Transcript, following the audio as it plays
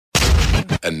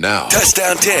And now,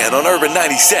 Touchdown 10 on Urban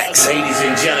 96. Ladies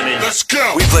and gentlemen, let's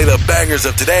go. We play the bangers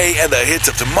of today and the hits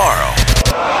of tomorrow.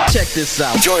 Check this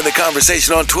out. Join the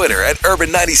conversation on Twitter at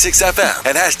Urban96FM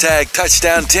and hashtag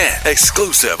Touchdown 10.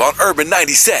 Exclusive on Urban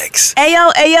 96.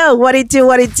 Ayo, what it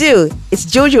do? It's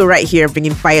Jojo right here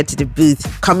bringing fire to the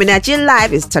booth. Coming at you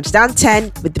live is Touchdown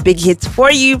 10 with the big hits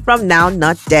for you from now,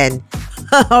 not then.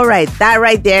 Alright, that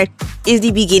right there is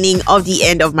the beginning of the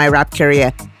end of my rap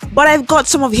career. But I've got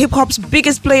some of hip-hop's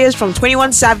biggest players from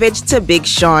 21 Savage to Big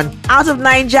Sean. Out of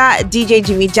Niger, DJ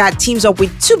Jimmy Jat teams up with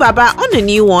Tubaba on a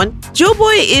new one.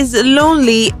 Joeboy is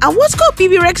lonely, and what's got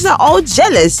BB Rexa all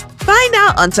jealous? Find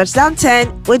out on Touchdown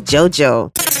 10 with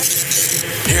Jojo.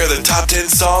 Here are the top 10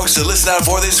 songs to listen out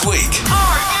for this week.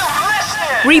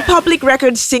 Republic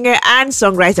Records singer and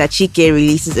songwriter Chike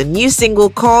releases a new single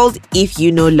called If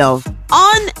You Know Love.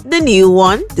 On the new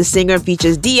one, the singer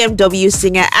features DMW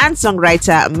singer and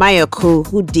songwriter Mayoko,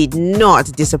 who did not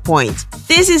disappoint.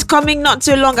 This is coming not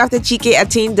so long after Chike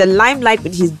attained the limelight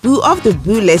with his Boo of the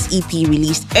Booless EP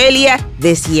released earlier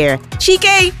this year.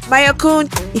 Chike, Mayoko,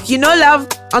 If You Know Love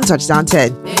on Touchdown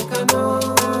 10.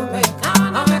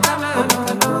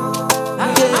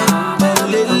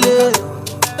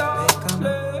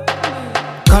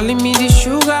 Calling me the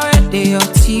sugar where they your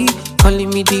tea, calling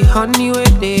me the honey where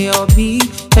they your bee.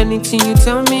 Anything you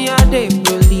tell me, I they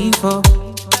believe her.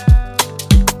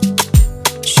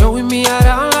 Showing me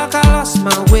around like I lost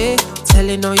my way,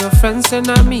 telling all your friends and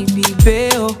I me be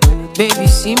bail. Baby,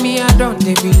 see me, I don't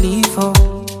they believe her.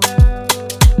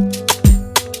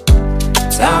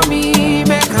 Tell me,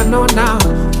 make I know now.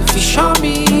 If you show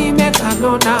me, make I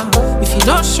know now. If you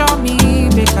don't show me,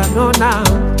 make I know now.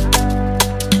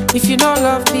 If you don't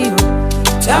love me,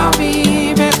 tell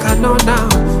me, make I know now.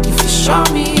 If you show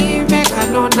me, make I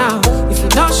know now. If you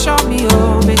don't show me,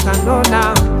 oh, make I know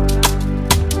now.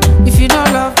 If you don't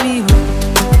love me,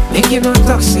 make you no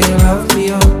talk, say you love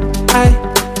me, oh. Aye.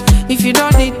 If you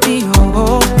don't need me,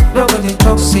 oh, nobody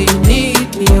talk, say you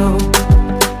need me, oh.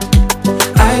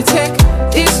 I take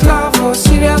this love, oh,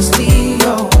 seriously,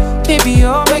 oh. Baby,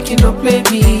 oh, make you no play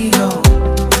me, oh.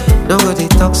 Nobody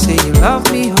talk, say you love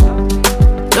me, oh.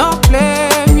 Don't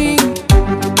play me.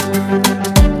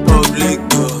 Public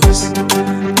boss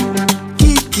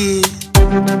Kiki.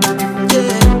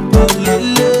 Yeah,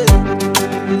 Lele.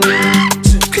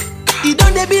 You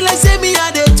don't they be like say me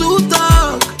I dey too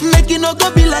talk. Make you no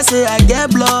go be like say I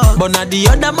get blocked. But now the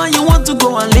other man you want to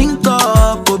go and link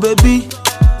up. Oh baby.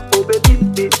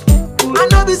 I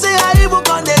know be say I even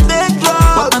con dey fake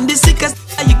drop, but I'm the sickest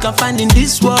you can find in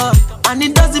this world. And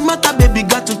it doesn't matter, baby,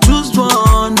 got to choose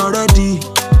one already.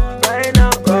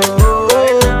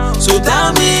 So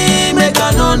tell me, make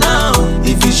I know now.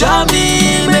 If you show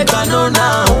me, make I know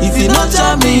now. If you not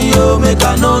show me, oh, make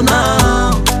I know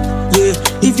now. Yeah,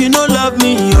 if you no love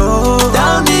me, oh,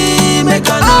 tell me, make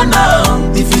I know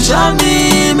now. If you show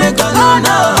me, make I know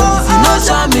now. If you not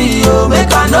show me, oh,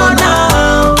 make I know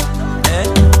now.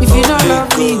 If you don't love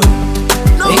me,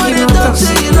 nobody talk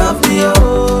say you love me,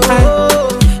 oh.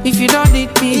 If you don't need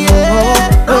me,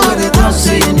 yeah, nobody talk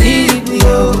say you need me,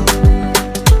 oh.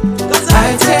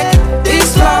 I take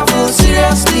this love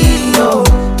seriously, oh.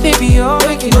 Baby, oh,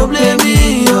 make you no blame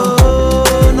me, oh.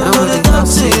 Nobody talk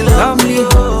say you love me,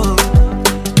 oh.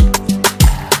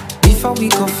 Before we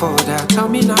go further, tell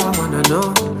me now, I wanna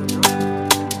know.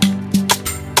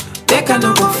 They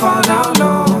cannot go fall down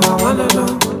low, I wanna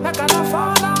know. They cannot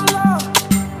fall down low.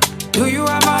 Do you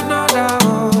have another,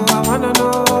 oh, I wanna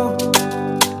know.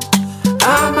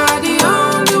 Am I the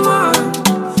only one?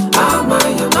 Am I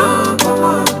your number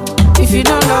one? If you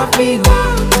don't love me,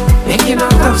 oh, make you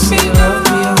not love me, love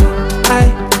me, oh.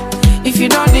 Aye. If you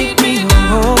don't need me,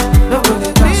 oh,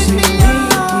 nobody loves me,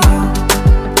 oh.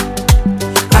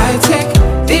 I take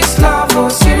this love, oh,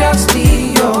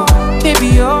 seriously, oh.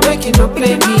 Baby, oh, make you not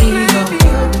play me,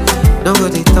 oh.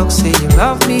 Nobody talk, say you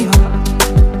love me, oh.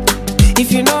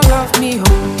 If you don't love me,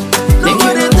 oh, make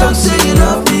you not talk, say you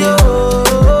love me, oh.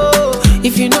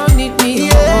 If you don't need me,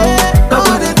 yeah,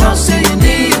 nobody talk, say you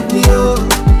need me, oh.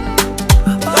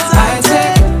 I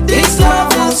take this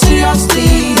love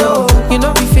seriously, yo. You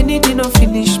know if you need, you don't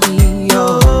finish me,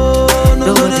 yo.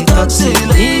 Nobody talk, say you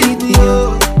need me,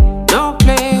 yo. Don't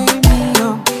play me,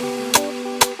 yo.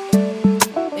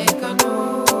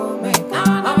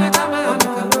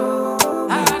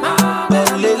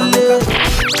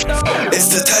 It's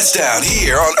the Touchdown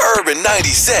here on Urban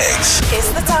 96. It's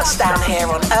the Touchdown here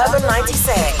on Urban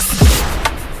 96.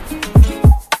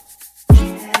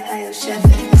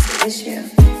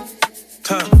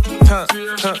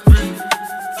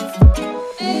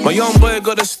 My young boy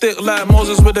got a stick like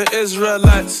Moses with the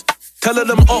Israelites. Tell her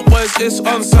them up boys, it's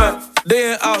on site.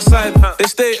 They ain't outside, they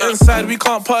stay inside. We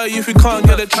can't party if we can't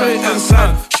get a tray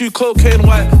inside. Shoe cocaine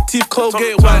white, teeth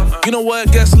Colgate white. You know what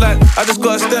it gets like. I just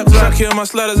got a step track here in my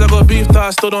sliders. I got beef that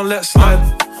I still don't let slide.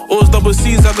 Always double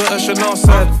C's, I got a Chanel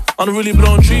side. Unruly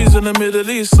blown trees in the Middle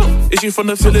East. Is she from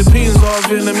the Philippines or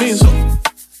Vietnamese?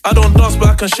 I don't dance but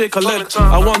I can shake a leg.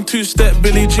 I want two-step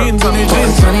Billie Jean, Billie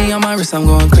Jean. 20 on my wrist, I'm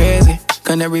going crazy.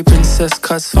 Canary princess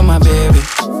cuts for my baby.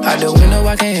 Out the window,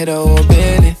 I can hit a whole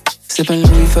belly. Sipping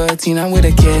Louis 13, I'm with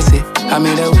a Casey. I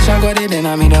made a wish, I got it, then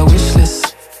I made a wish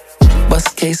list.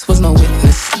 Bust case was no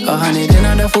witness. 100 in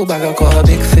on the full bag, I caught a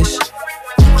big fish.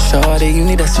 Shorty, you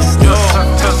need assistance.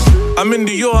 I'm in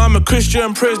Dior, I'm a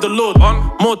Christian, praise the Lord.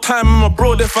 More time in my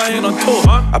bro if I ain't on tour.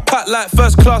 I pack like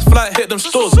first class flight, hit them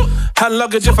stores. Hand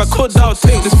luggage if I could, I'll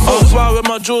take this pose. Wild with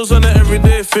my jewels on the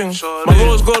everyday thing. My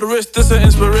rose gold wrist, this an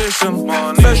inspiration.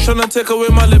 Fresh tryna take away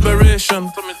my liberation.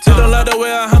 They don't like the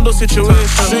way I handle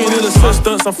situations. She need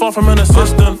assistance, I'm far from an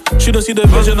assistant. She don't see the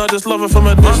vision, I just love her from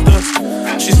a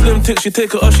distance. She slim tick, she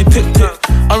take it off, she tick tick.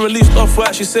 Unreleased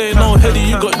off-white, she say no, heady,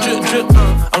 you got drip drip.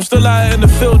 I'm still out in the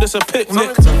field, it's a picnic.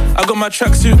 I got my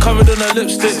tracksuit covered in a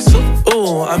lipstick.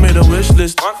 Ooh, I made a wish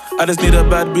list. I just need a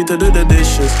bad beat to do the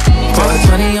dishes. Got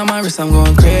 20 on my wrist, I'm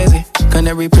going crazy.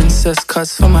 Canary princess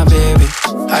cuts for my baby.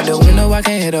 Out the window, I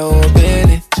can hit a whole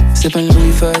belly. Sipping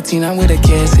Louis 13, I'm with a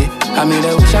Casey. I made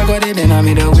a wish, I got it, then I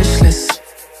made a wish list.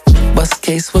 Bust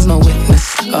case was no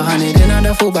witness. 100 in on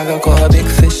the full bag, I caught a big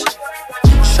fish.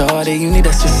 Shorty, you need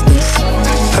assistance.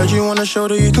 Heard you on a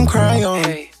shoulder you can cry on,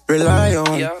 rely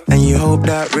on, and you hope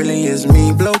that really is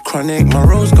me. Blow chronic, my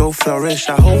rose gold flourish.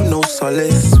 I hold no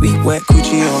solace, sweet wet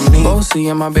coochie on me. Bossy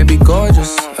and my baby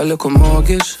gorgeous. A little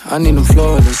mortgage, I need them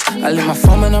flawless. I lick my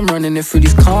phone and I'm running it through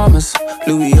these commas.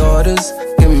 Louis orders,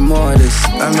 give me more of this.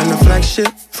 I'm in the flagship,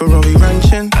 Ferrari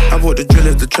ranching. I bought the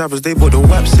drillers, the trappers, they bought the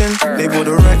waps in. They bought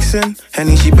the racks in,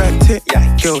 Henny she backed it.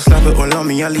 Girl, slap it all on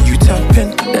me, I leave you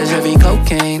tapping. That's heavy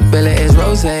cocaine, Bella is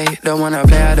rose. Don't wanna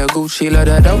play out the Gucci, love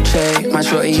the Dolce. My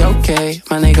shorty okay,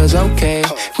 my niggas okay.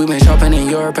 We been shopping in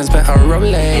Europe and spent a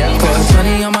Rolex. Put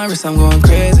 20 on my wrist, I'm going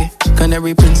crazy.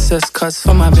 Canary princess cuts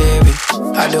for my baby.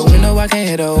 Out the window, I can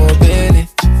hit a whole belly.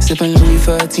 Sipping Louis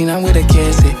 13, I'm with a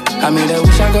Casey. I made a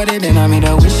wish, I got it, then I made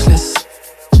a wish list.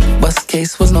 Bust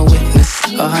case was no witness.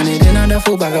 100 in on the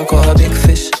full bag, I caught a big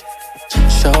fish.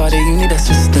 Shorty, you need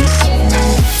assistance.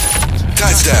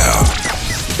 Touchdown.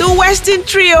 The Weston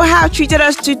Trio have treated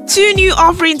us to two new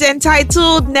offerings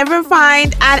entitled Never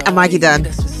Find and Armageddon.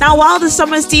 Now, while the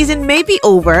summer season may be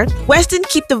over, Weston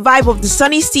keep the vibe of the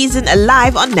sunny season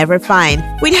alive on Never Find,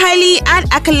 with Hailey and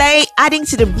Akale adding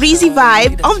to the breezy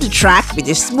vibe of the track with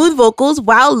their smooth vocals,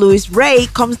 while Louis Ray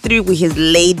comes through with his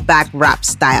laid-back rap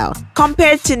style.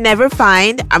 Compared to Never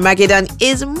Find, Armageddon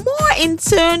is more in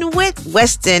tune with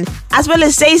Weston, as well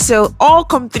as Say So all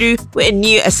come through with a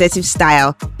new assertive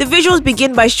style. The visuals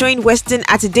begin by showing Weston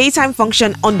at a daytime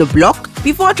function on the block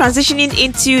before transitioning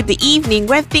into the evening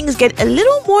where things get a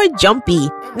little more jumpy.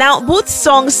 Now, both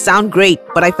songs sound great,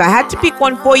 but if I had to pick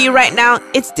one for you right now,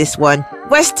 it's this one.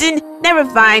 Weston, Never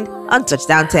Find on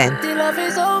Touchdown 10. The love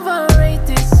is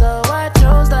overrated, so I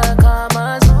chose the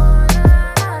commas.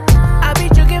 I be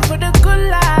joking for the good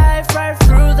life right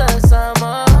through the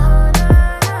summer.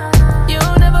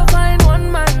 You'll never find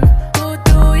one man who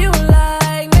do you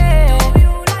like me.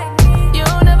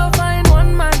 You'll never find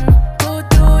one man who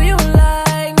do you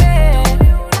like me.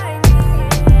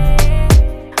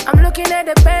 I'm looking at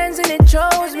the Benz and it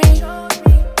chose me.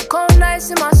 Cold nights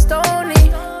in my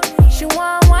stony. She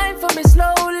want wine for me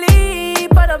slowly,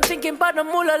 but I'm thinking about the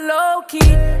moolah low-key.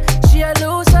 She a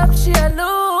lose up, she a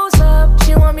lose up.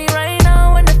 She want me right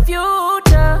now in the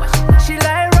future. She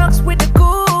like rocks with the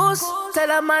goose. Tell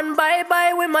her man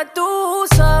bye-bye with my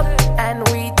deuce up. And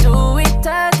we do it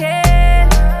again.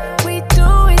 We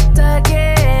do it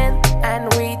again.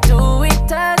 And we do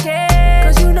it again.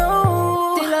 Cause you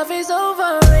know the love is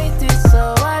overrated,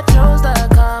 so I chose the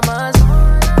commas.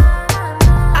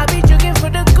 I be joking for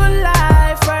the good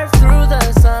life right through the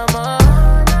summer.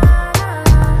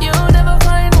 You'll never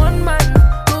find one man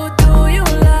who do you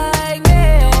like me.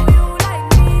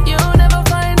 You'll never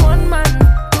find one man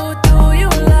who do you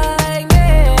like me.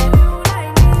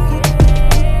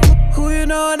 Who you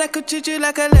know that could treat you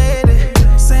like a lady?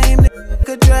 Same nigga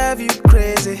could drive you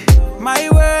crazy. My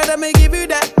word, I may give you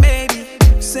that maybe.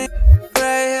 Same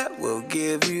right here will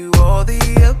give you all the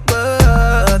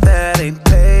above. That ain't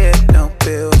paying no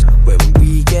bills. When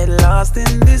we get lost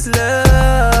in this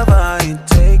love, I ain't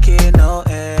taking no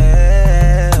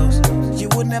L's. You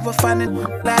would never find it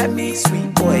like me,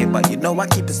 sweet boy, but you know I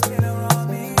keep it spinning on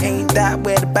me. Ain't that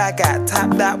where the bag at?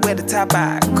 Tap that where the tap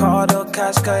at. Card or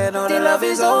cash, cause you know the love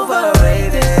is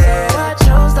overrated. So I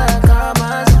chose the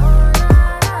commas.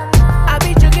 I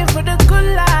be drinking for the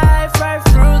good life right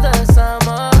through the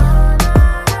summer.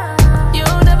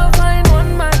 You'll never find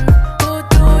one man who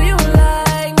do you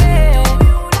like me.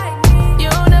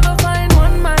 You'll never find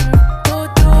one man who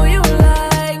do you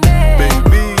like me.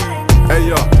 Baby, hey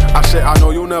yo, I said I know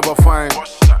you'll never find.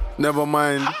 Never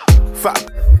mind. Fat,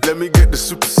 let me get the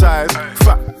super size.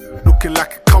 Fat, looking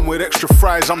like it come with extra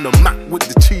fries. I'm the Mac with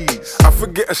the cheese. I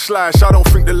forget a slice, I don't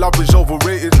think the love is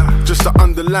overrated. Just the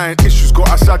underlying issues got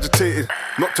us agitated.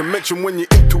 Not to mention when your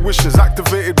intuition's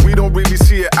activated. We don't really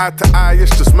see it eye to eye,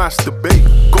 it's just masturbate.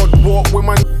 God walk with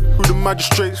my through the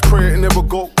magistrates. Pray it never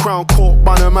go crown court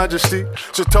by their majesty.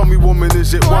 So tell me woman,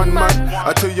 is it one man?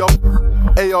 I tell you,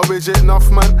 hey, or is it enough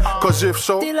man? Cause if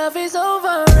so, the love is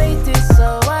overrated,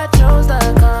 so I chose the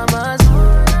commas.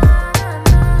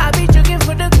 I be drinking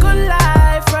for the good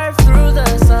life right through the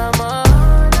summer.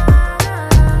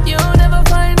 You'll never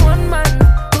find one man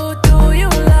who do you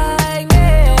like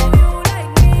me.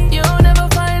 You'll never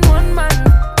find one man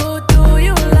who do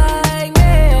you like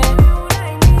me.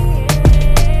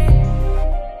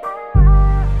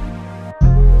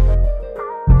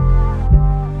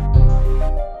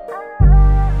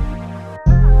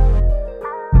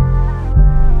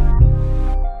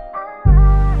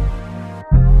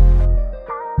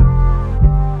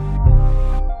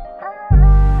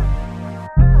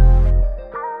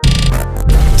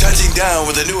 Touching down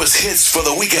with the newest hits for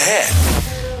the week ahead.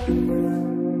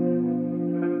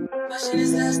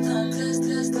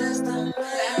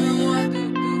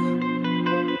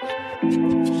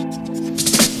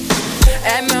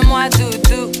 Aime-moi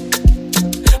doudou,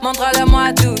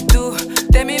 montre-le-moi doudou.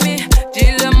 T'es mimi,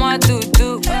 dis-le-moi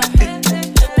doudou.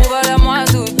 Prouve-le-moi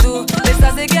doudou. Et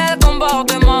ça c'est quel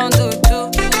comportement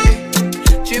doudou.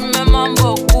 Tu me mens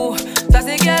beaucoup. Ça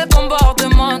c'est quel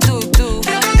comportement doudou.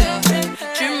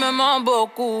 Tu me mens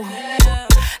beaucoup.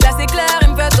 Là c'est clair, il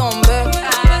me fait tomber.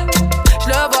 Je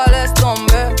le vois, laisse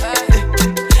tomber.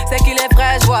 C'est qu'il est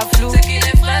frais, je vois flou.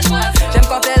 J'aime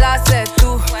quand t'es là, c'est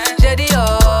tout. J'ai dit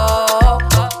oh.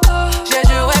 J'ai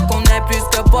juré qu'on est plus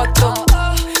que poteau.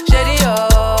 J'ai dit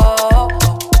oh.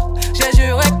 J'ai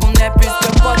juré qu'on est plus que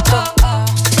poteau.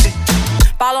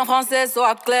 Parle en français,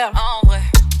 sois clair. En vrai,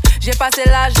 j'ai passé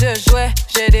l'âge de jouer.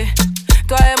 J'ai dit,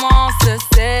 toi et moi on se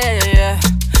sait.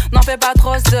 N'en fais pas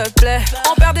trop, s'il te plaît.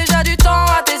 On perd déjà du temps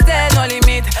à tester nos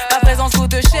limites. Ta présence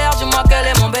coûte cher, dis-moi quel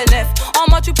est mon bénéfice. En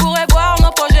moi tu pourrais voir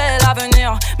nos projets et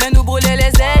l'avenir. Mais nous brûler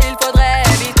les ailes, il faudrait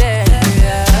éviter.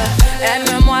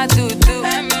 Aime-moi doudou,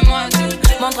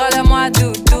 montre-le-moi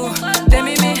doudou. T'es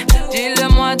mimi,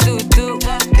 dis-le-moi doudou.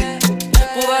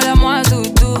 Prouve-le-moi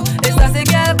doudou. Et ça c'est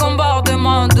quel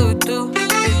comportement doudou.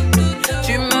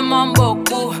 Tu me mens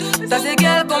beaucoup. Ça c'est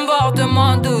quel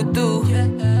comportement doudou.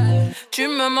 Tu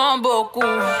me mens beaucoup.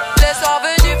 Les soirs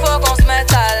venus, faut qu'on se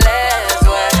mette à l'aise,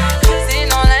 ouais.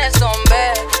 Sinon laisse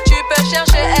tomber. Tu peux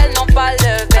chercher, elles n'ont pas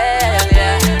le verre,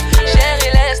 yeah.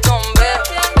 Chérie, laisse tomber.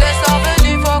 Les soirs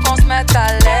venus, faut qu'on se mette à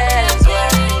l'aise,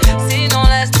 ouais. Sinon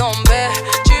laisse tomber.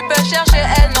 Tu peux chercher,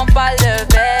 elles n'ont pas le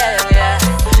verre, yeah.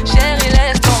 Chérie,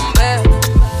 laisse tomber.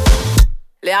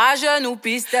 Les rageux nous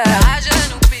pisteurs.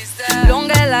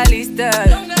 Longue est la liste.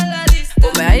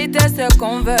 Pour mériter ce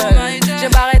qu'on veut. J'ai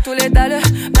barré tous les dalles,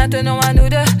 maintenant à nous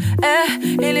deux.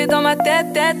 Il est dans ma tête.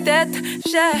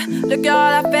 J'ai le cœur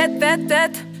à la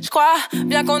fête. J'crois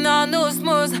bien qu'on est en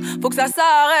osmose. Faut que ça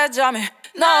s'arrête jamais.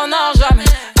 Non, jamais.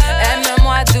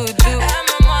 Aime-moi doudou.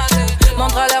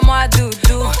 Montre-le-moi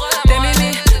doudou. T'es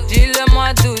mimi,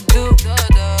 dis-le-moi doudou.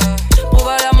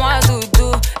 Prouve-le-moi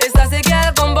doudou. Et ça c'est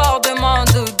quel comportement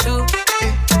doudou.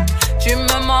 Tu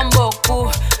me mens beaucoup.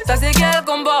 Ça c'est quel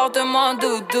comportement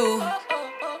doudou.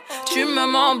 Tu me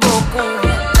mens beaucoup.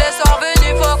 Les soirs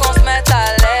venus, faut qu'on se mette à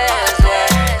l'aise, ouais.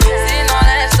 Sinon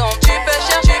laisse tomber.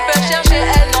 Tu peux chercher,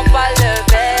 elles n'ont pas le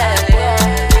verre, yeah.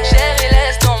 Chérie,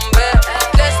 laisse tomber.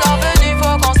 Les soirs venus,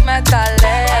 faut qu'on se mette à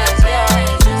l'aise, yeah.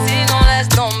 Sinon laisse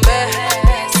tomber.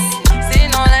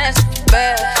 Sinon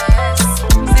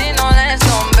laisse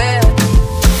tomber.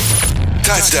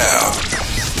 Touchdown.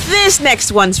 This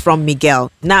next one's from Miguel.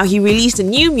 Now, he released a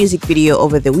new music video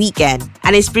over the weekend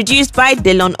and it's produced by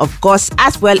Dylan, of course,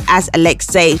 as well as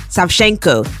Alexei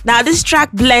Savchenko. Now, this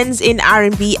track blends in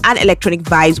R&B and electronic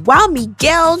vibes while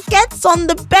Miguel gets on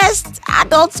the best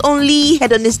adults-only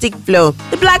hedonistic flow.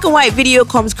 The black and white video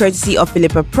comes courtesy of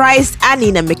Philippa Price and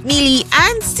Nina McNeely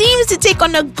and seems to take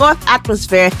on a goth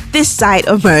atmosphere this side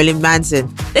of Marilyn Manson.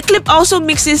 The clip also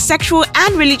mixes sexual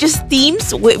and religious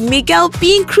themes, with Miguel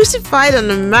being crucified on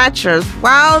a mattress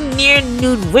while near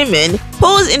nude women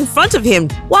pose in front of him,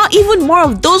 while even more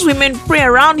of those women pray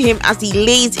around him as he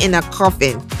lays in a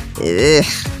coffin. Ugh,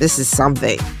 this is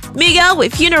something. Miguel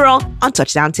with Funeral on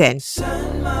Touchdown 10.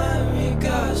 Send my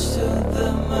regards to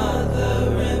the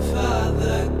mother and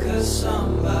father, 'cause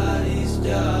somebody's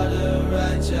daughter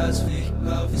I just picked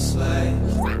up a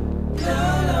slave.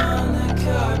 Blood on the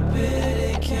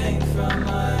carpet, it came from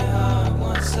my heart.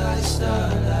 Once I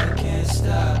start, I can't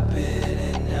stop it,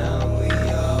 and now we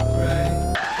all pray.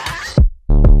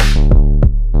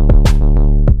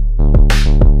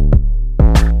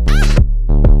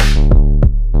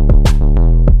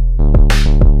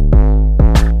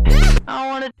 I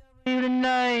wanna do you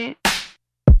tonight.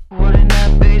 Wouldn't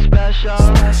that be special?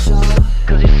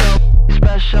 Cause you're so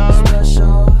special.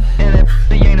 And it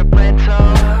ain't a rental.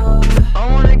 I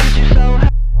wanna get you so high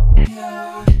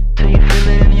till you feel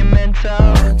it in your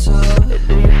mental.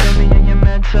 Do you feel me in your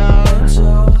mental?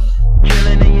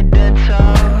 Drilling in your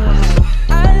dental.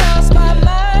 I lost my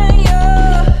mind,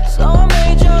 yeah. So I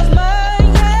made yours mine,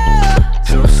 yeah.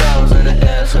 Two souls in the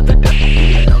dance with the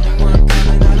Only one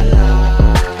coming out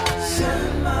alive.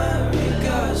 Send my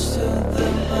regards to the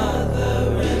mother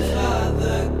and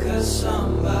father, 'cause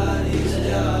somebody's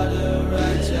daughter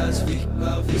I just picked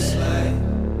up a slave.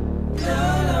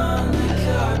 Blood on the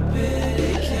carpet,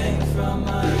 it came from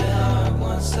my heart.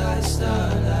 Once I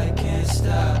start, I can't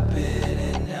stop it,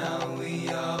 and now we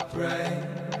all pray.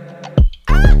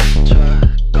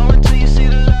 Go until you see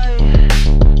the light.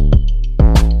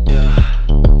 Yeah.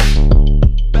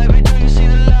 Baby, do you see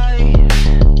the light?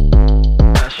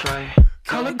 That's right.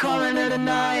 Calling it a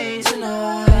night.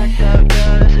 Backed up,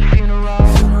 girl, it's a funeral.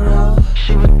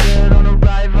 She was dead on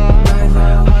arrival.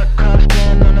 Hot cross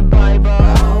stand on the Bible.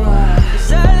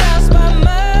 'Cause I lost my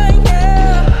mind,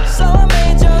 yeah. So I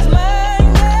made yours mine,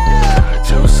 yeah.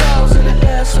 Two souls in the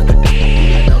dance with the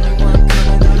Only one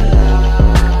coming out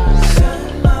alive. Send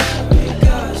my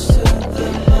regards to the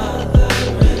mother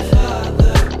and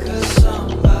father, 'cause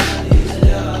somebody's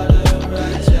daughter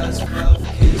I just love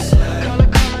his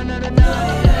slave. calling it a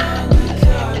night.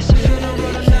 It's a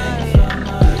funeral tonight.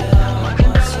 My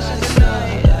condolences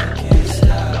tonight.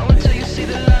 Go until you see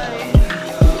the light.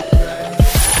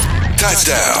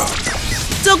 Touchdown.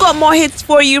 Still got more hits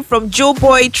for you from Joe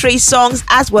Boy, Trey Songz,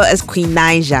 as well as Queen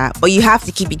Naija, but you have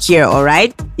to keep it here,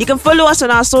 alright? You can follow us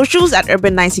on our socials at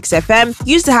Urban96FM,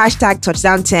 use the hashtag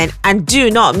Touchdown10, and do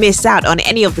not miss out on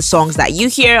any of the songs that you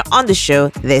hear on the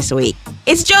show this week.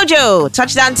 It's JoJo,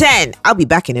 Touchdown 10. I'll be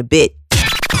back in a bit.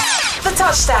 The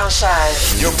Touchdown Show.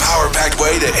 Your power-packed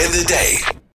way to end the day.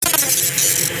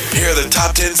 Here are the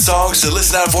top 10 songs to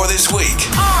listen out for this week.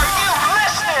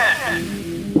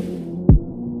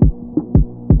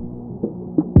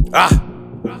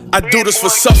 I do this for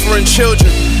suffering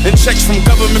children and checks from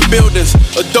government buildings.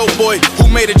 A dope boy who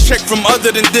made a check from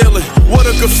other than dealing. What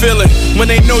a good feeling when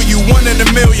they know you 1 in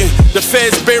a million. The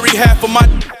feds bury half of my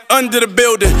under the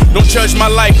building. Don't judge my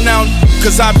life now,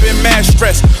 cause I've been mad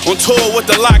stressed. On tour with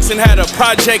the Locks and had a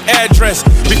project address.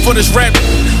 Before this rap,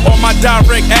 all my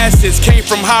direct assets came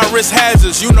from high-risk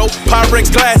hazards. You know,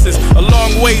 Pyrex glasses. A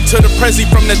long way to the Prezi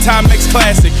from the Timex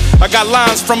Classic. I got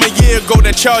lines from a year ago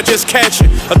that y'all just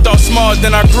catching. I thought small,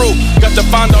 then I grew. Got to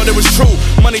find out it was true.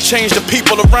 Money changed the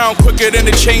people around quicker than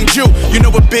it changed you. You know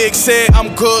what Big said?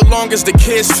 I'm good long as the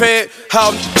kids fed.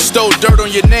 How stole dirt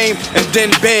on your name and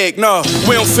then beg. No,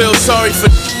 we don't feel sorry for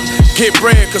get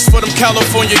bread, cause for them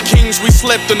California kings we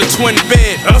slept in a twin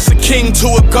bed. Us a king to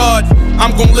a god,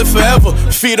 I'm gon' live forever.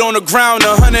 Feet on the ground,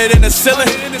 100 in the ceiling.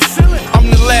 I'm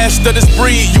the last of this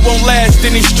breed, you won't last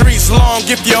in these streets long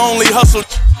if you only hustle.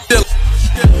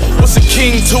 What's a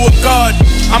king to a god?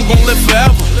 I'm gon' live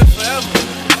forever.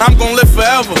 I'm gon' live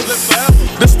forever.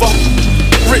 This for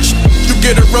rich, you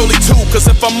get a rollie too, cause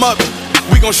if I'm up,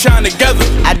 we gon' shine together.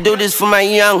 I do this for my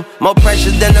young. More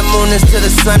precious than the moon is to the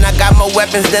sun. I got more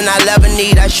weapons than I'll ever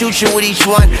need. I shoot you with each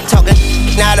one. Talking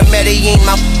now to Medellin.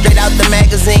 My straight out the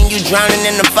magazine. You drowning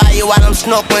in the fire while I'm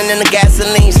snorkeling in the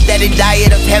gasoline. Steady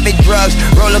diet of heavy drugs.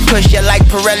 Roller push you like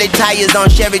Pirelli tires on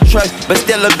Chevy trucks. But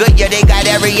still look good, yeah, they got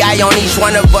every eye on each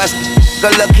one of us.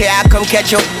 Good look here, I come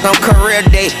catch you on career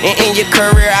day. And in your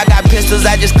career, I got pistols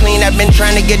I just cleaned. I've been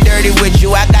trying to get dirty with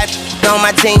you. I got on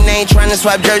my team, they ain't trying to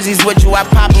swap jerseys with you. I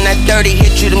pop in that 30,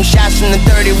 hit you them shots from the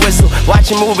 30 whistle.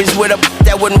 Watching movies with a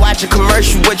that wouldn't watch a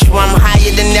commercial with you. I'm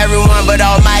higher than everyone but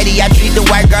almighty. I treat the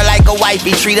white girl like a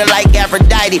wifey, treat her like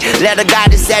Aphrodite. Let a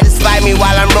goddess satisfy me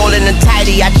while I'm rolling the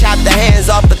tidy. I chop the hands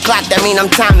off the clock, that mean I'm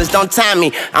timeless, don't time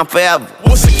me, I'm forever.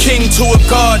 What's a king to a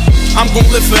god? I'm gon'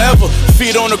 live forever.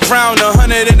 Feet on the ground,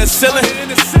 100 in the ceiling.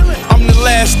 I'm the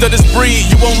last of this breed,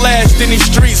 you won't last in these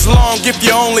streets long if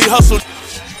you only hustle.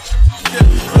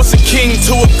 What's a king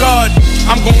to a god?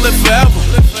 I'm gon' live forever.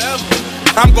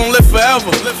 I'm gon' live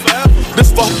forever.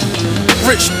 This for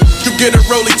rich, you get a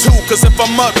rollie too, cause if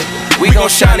I'm up, we gon'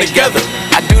 shine together.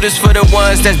 I do this for the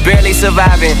ones that's barely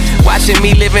surviving. Watching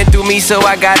me living through me, so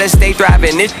I gotta stay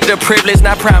thriving. It's the privilege,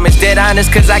 not promise. Dead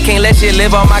honest, cause I can't let shit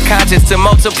live on my conscience. To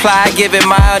multiply, give it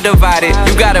my undivided.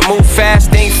 You gotta move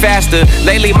fast, think faster.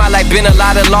 Lately my life been a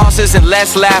lot of losses and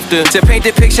less laughter. To paint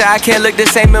the picture, I can't look the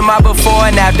same in my before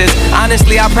and afters.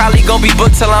 Honestly, I probably gon' be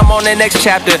booked till I'm on the next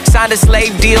chapter. Signed a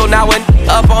slave deal, now when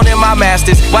up on in my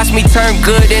masters. Watch me turn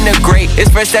good into great.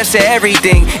 It's first steps to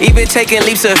everything, even taking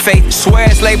leaps of faith. Swear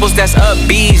it's labels that's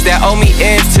upbeats that owe me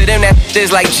ends. To them that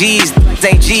is like G's,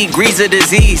 ain't G, grease a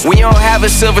disease. When you don't have a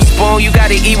silver spoon, you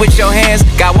gotta eat with your hands.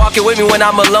 God walking with me when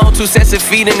I'm alone, 2 sets of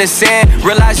feet in the sand.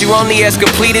 Realize you only as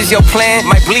complete as your plan.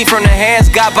 Might bleed from the hands,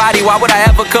 God body, why would I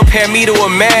ever compare me to a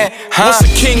man? What's a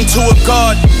king to a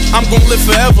god? I'm gon' live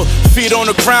forever. Feet on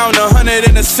the ground, 100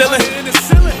 in the ceiling.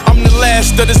 I'm the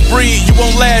last of this breed, you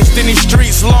won't last in these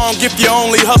streets long if you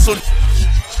only hustle.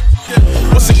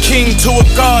 What's a king to a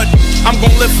god? I'm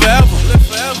gon' live forever.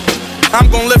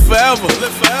 I'm gon' live forever.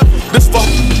 This for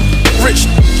rich,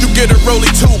 you get a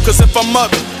rollie too, cause if I'm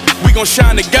up, we gon'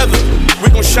 shine together. We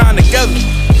gon' shine together.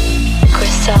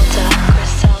 Griselda.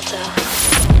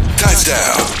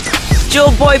 Touchdown.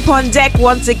 Joeboy Pondek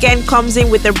once again comes in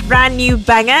with a brand new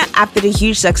banger after the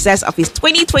huge success of his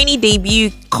 2020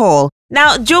 debut, Call.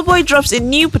 Now, Joeboy drops a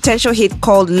new potential hit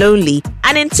called Lonely,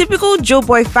 and in typical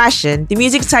Joeboy fashion, the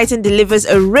music titan delivers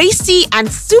a racy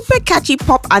and super catchy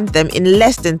pop anthem in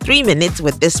less than 3 minutes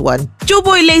with this one.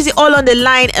 Joeboy lays it all on the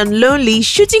line on Lonely,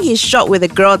 shooting his shot with a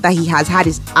girl that he has had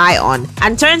his eye on,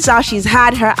 and turns out she's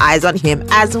had her eyes on him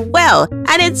as well,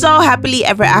 and it's all happily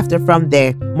ever after from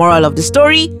there. Moral of the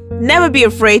story: never be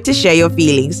afraid to share your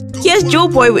feelings. Here's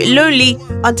Joeboy with Lonely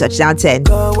on Touchdown 10.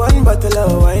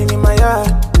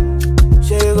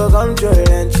 You go come chill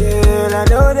and chill. I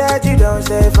know that you don't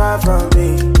stay far from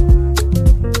me.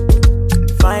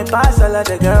 Fine past all of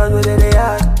the girls with they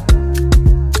are.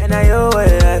 And I know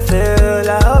what I feel.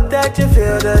 I hope that you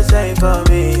feel the same for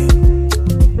me.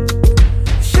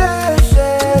 Share.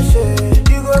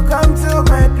 You go come to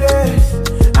my place.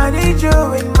 I need you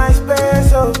in my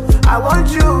space, oh. I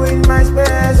want you in my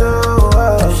space,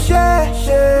 oh. Share.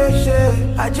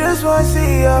 I just wanna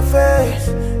see your face.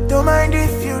 Don't mind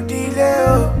if you delay,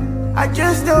 oh. I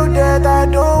just know that I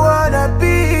don't wanna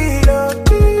be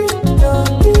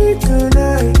lonely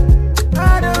tonight.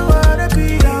 I don't wanna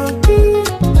be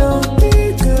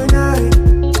lonely tonight.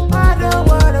 I don't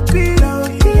wanna be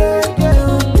lonely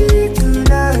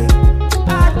tonight.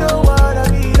 I don't wanna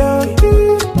be lonely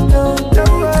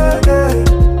tonight.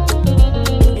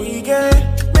 We can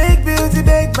make beauty,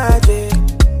 make magic.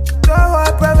 Go a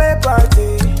private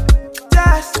party,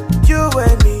 just you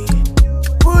and me.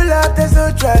 Pull up, there's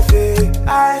no traffic.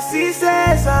 I see,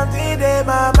 say something in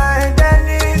my mind, and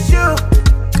it's you.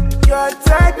 Your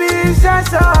type is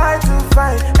just so hard to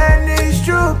find, and it's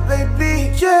true, baby.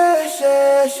 Share.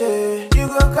 You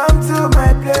go come to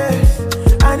my place.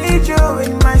 I need you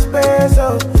in my space,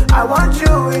 oh. I want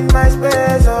you in my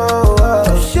space,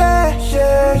 oh. Share.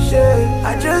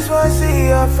 I just wanna see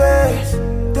your face.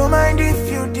 Don't mind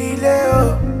if you delay,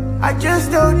 oh. I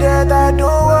just know that I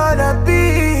don't wanna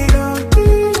be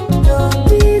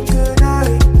lonely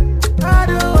tonight. I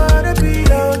don't wanna be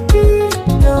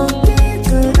lonely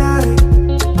tonight.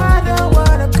 I don't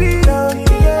wanna be lonely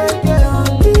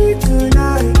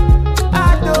tonight.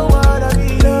 I don't wanna be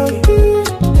lonely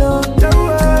tonight.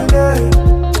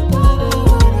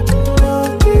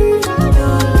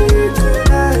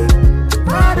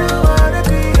 I don't wanna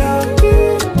be lonely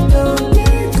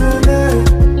tonight.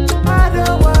 I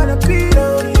don't wanna be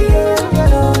lonely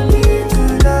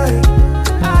tonight.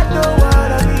 I don't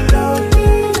wanna be lonely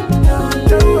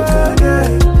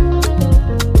tonight.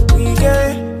 We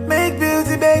can make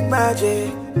beauty, make magic.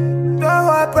 Go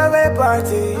a private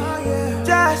party,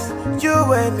 just you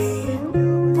and me.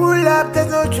 Pull up,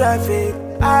 there's no traffic.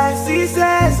 I see,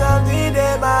 say something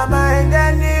in my mind,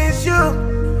 and it's you.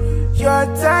 Your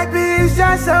type is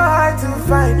just so hard to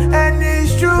find, and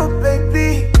it's true,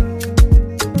 baby.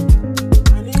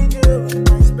 I need you in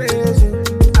my space,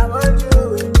 I want you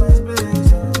in my space,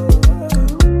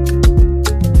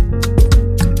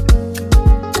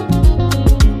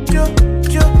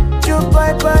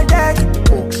 Joeboy Pondek.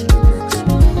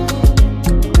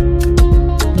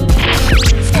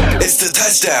 It's the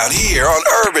touchdown here on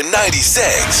Urban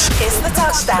 96. It's the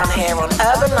touchdown here on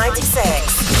Urban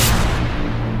 96.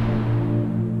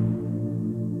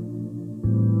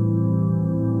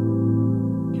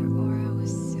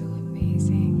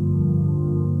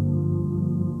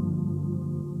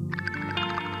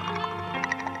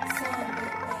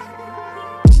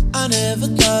 never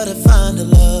thought I'd find a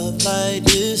love like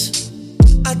this.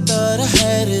 I thought I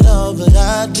had it all, but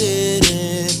I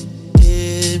didn't.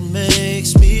 It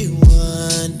makes me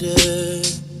wonder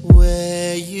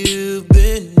where you've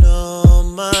been all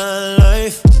my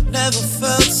life. Never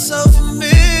felt so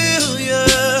familiar.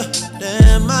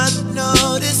 Damn, I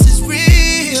know this is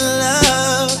real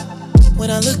love. When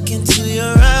I look into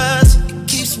your eyes, it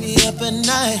keeps me up at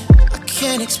night. I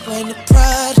can't explain the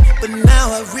pride, but now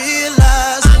I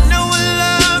realize I know a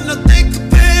love nothing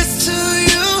compares to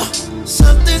you.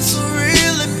 Something so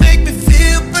real and make me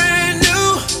feel brand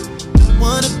new.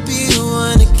 Wanna be the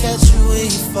one to catch you when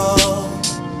you fall.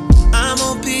 I'm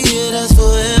gonna be here, that's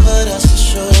forever, that's for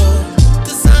sure.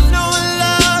 Cause I know a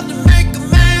love to make a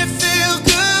man feel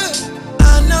good.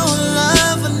 I know a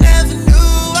love I never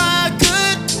knew I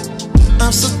could.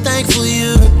 I'm so thankful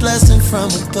you're a blessing from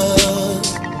above.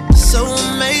 So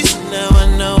amazing, now I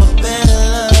know a better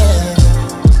love.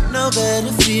 No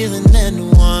better feeling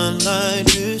than one like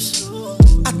this.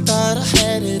 I thought I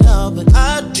had it all, but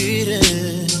I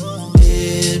didn't.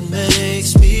 It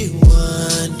makes me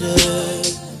wonder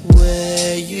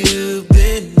where you've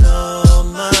been all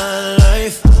my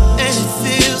life. And it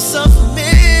feels so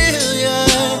familiar.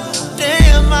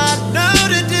 Damn, I know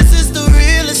that this is the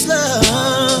realest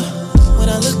love. When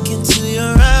I look into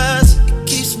your eyes, it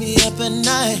keeps me up at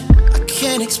night. I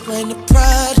can't explain the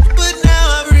pride, but now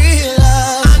I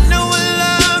realize I know a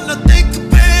love nothing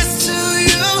compares to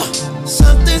you.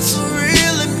 Something so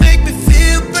real and make me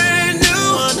feel brand new.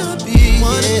 Wanna be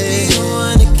the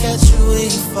one to catch you when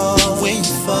you fall. When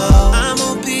you fall, I'm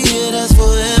gonna be here, that's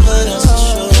forever, that's for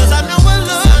sure. Cause I know a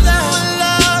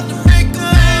love to make a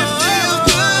man feel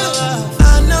good.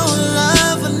 I know a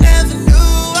love I never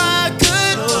knew I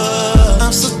could.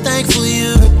 I'm so thankful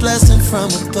you're a blessing from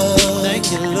above. Thank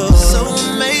you, Lord. So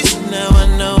amazing, now I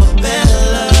know a better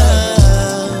love.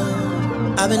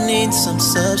 I've been needing some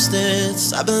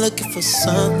substance. I've been looking for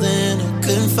something. I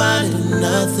couldn't find it in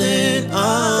nothing.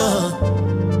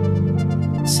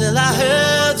 Till I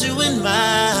held you in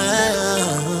my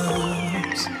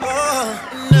arms.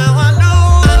 Now I know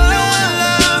a love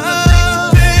nothing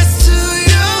compares to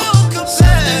you.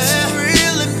 Something so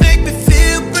real and make me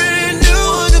feel brand new.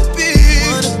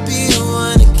 Wanna be the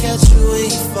one to catch you when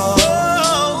you fall.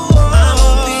 I'm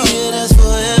gonna be here, that's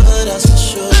forever, that's for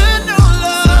sure. I know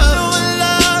a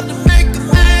love to make a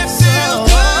man feel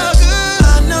good.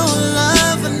 I know a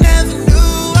love I never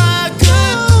knew I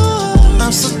could.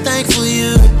 I'm so thankful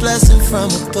you're a blessing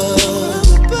from above.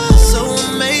 So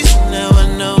amazing, now I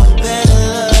know a better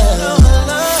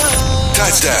love.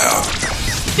 Touchdown.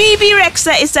 Bebe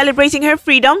Rexha is celebrating her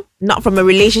freedom, not from a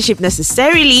relationship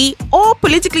necessarily or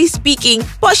politically speaking,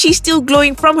 but she's still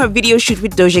glowing from her video shoot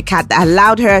with Doja Cat that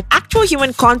allowed her actual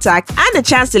human contact and a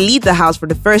chance to leave the house for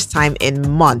the first time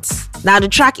in months. Now, the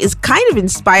track is kind of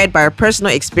inspired by her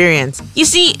personal experience. You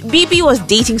see, Bebe was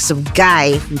dating some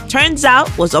guy who turns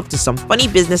out was up to some funny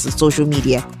business on social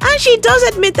media. And she does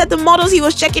admit that the models he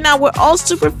was checking out were all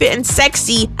super fit and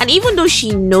sexy, and even though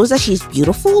she knows that she's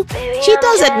beautiful, she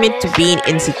does admit to being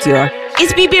insecure.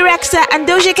 It's Bebe Rexha and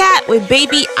Doja Cat with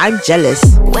Baby I'm Jealous.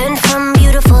 Went from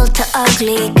beautiful to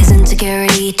ugly, cause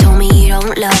insecurity told me you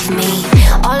don't love me.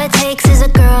 All it takes is a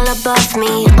girl above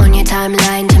me on your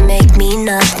timeline to make me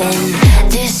nothing.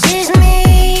 This is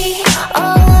me,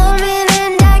 a woman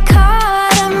in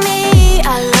dichotomy.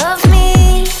 I love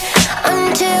me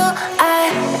until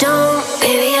I don't.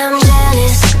 Baby, I'm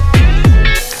jealous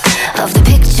of the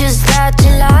pictures that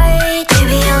you like.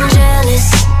 Baby, I'm jealous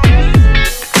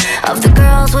of the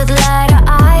girls with lighter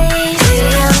eyes.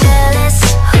 Baby, I'm jealous,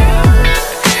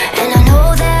 and I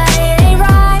know that it ain't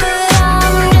right, but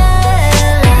I'm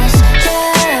jealous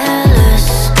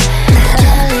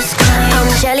kind. I'm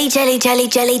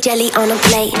jelly on a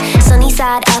plate. Sunny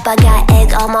side up, I got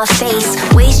egg on my face.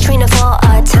 Waist trainer for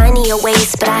a tinier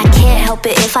waist, but I can't help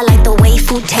it if I like the way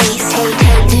food tastes. Hey,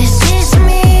 this is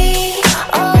me,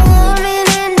 a woman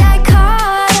in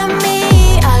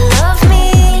dichotomy. I love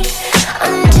me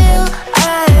until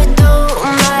I don't.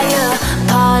 My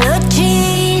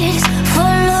apologies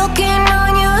for looking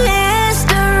on your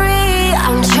history.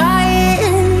 I'm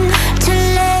trying to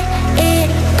let it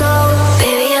go.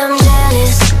 Baby, I'm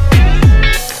jealous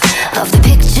of the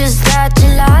pictures that you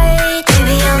like.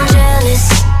 Baby, I'm jealous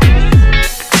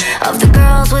of the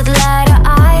girls with lighter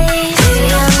eyes. Baby,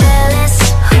 I'm jealous,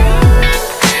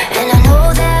 and I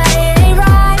know that it ain't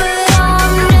right, but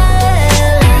I'm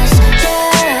jealous,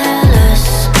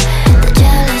 the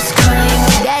jealous kind.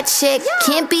 That chick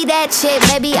can't be that chick,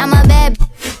 baby, I'm a bad.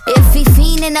 If he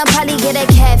fiendin', I'll probably get a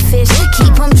catfish.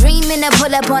 Keep him dreamin' to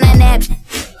pull up on a nap.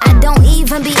 I don't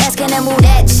even be asking them who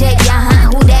that chick,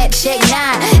 who that chick,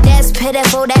 nah. That's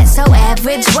pitiful, that's so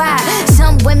average, why?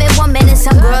 Some women want men and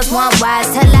some girls want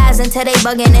wise. Tell lies until they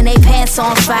bugging and they pants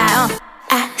on fire.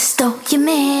 I stole your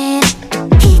man.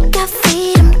 He got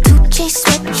freedom to chase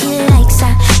what he likes.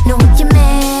 I know you're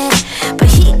mad, but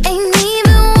he ain't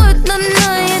even worth none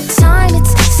of your time.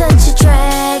 It's such a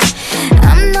drag.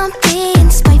 I'm not being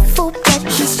spiteful, but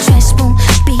his trash won't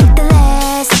be the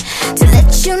last to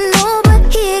let you know, but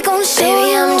he gon' show.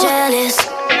 Baby, I'm jealous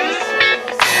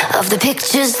of the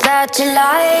pictures that you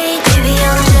like. Baby,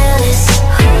 I'm jealous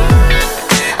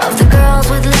of the girls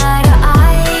with lighter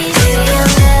eyes. Baby, I'm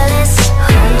jealous,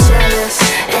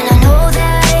 and I know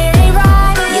that it ain't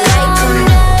right. You like them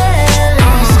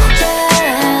jealous,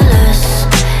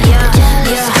 yeah,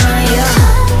 jealous, yeah.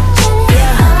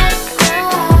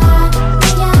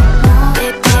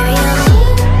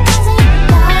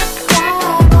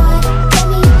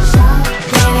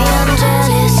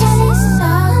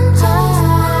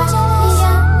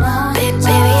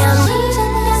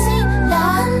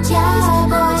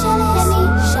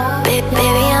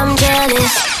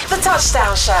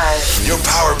 Touchdown Show. Your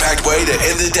power-packed way to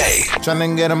end the day.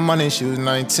 Tryna get her money, she was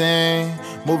 19.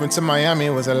 Moving to Miami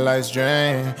was a life's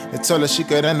dream. They told her she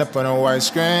could end up on a white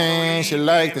screen. She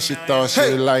liked it, she thought she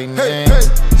was lightning.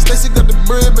 Stacey got the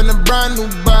brib and a brand new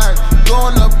bag.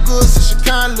 Going up good so she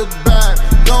can't look bad.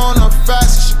 Going up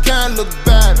fast so she can't look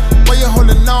bad. Why you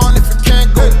holding on if you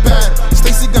can't go bad?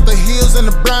 Stacey got the heels and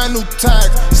a brand new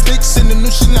tag. Sticks in the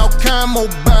new Chanel camo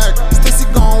bag. Stacey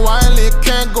going wildly, it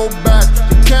can't go back.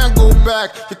 You can't go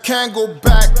back, you can't go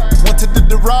back. Went to the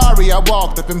Ferrari, I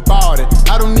walked up and bought it.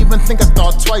 I don't even think I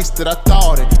thought twice that I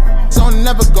thought it. So I'm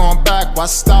never going back where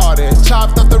I started.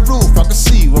 Chopped off the roof, I could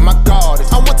see where my guard is.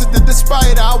 I wanted to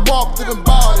despite it, I walked up and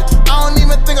bought it. I don't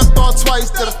even think I thought twice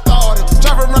that I thought it.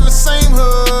 Driving around the same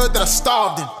hood that I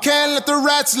starved in. Can't let the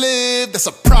rats live,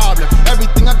 that's a problem.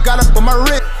 Everything I got up on my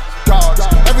wrist, gorgeous.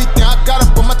 Everything I got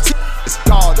up on my teeth is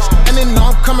gorgeous. And they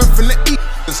know I'm coming from the east,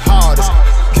 it's hardest.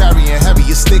 Carrying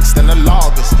heavier sticks than the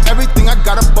loggers. Everything I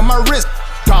got up on my wrist,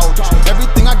 gorgeous.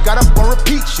 Everything I got up on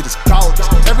repeat, shit is gorgeous.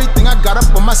 Everything I got up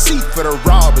on my seat for the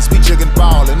robbers. We jigging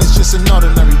ballin', it's just an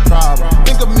ordinary problem.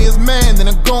 Think of me as man, then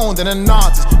a goon, then an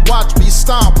artist. Watch me, you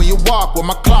stomp when you walk where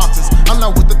my clocks is. I'm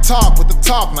not with the talk,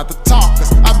 not the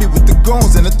talkers. I be with the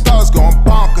goons and the thugs going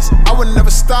bonkers. I would never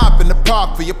stop in the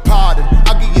park for your pardon.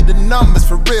 I'll give you the numbers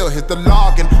for real, hit the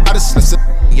login. I just listen,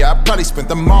 yeah, I probably spent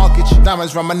the mortgage.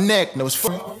 Diamonds round my neck, no, it's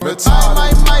retarded.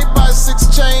 I might buy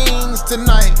 6 chains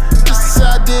tonight. Just as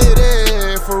I did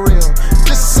it, for real.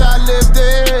 Just as I lived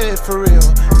it, for real.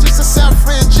 Just as I'm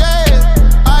free jail.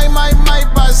 I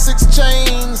might buy 6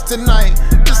 chains tonight.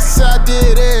 Just as I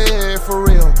did it, for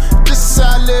real. Just as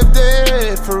I lived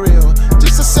it, for real.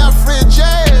 Just as I'm free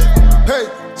jail. Hey,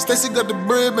 Stacey got the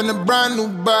brib and a brand new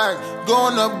bag.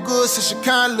 Going up good so she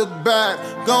can't look bad.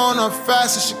 Going up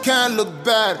fast so she can't look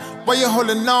bad. Why you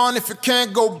holding on if you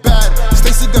can't go bad?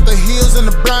 Stacey got the heels and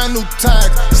a brand new tag.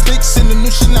 Sticks in the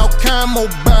new Chanel camo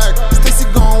bag. Stacey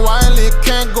going wildly, it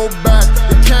can't go back.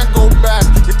 You can't go back,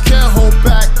 you can't hold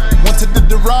back. Went to the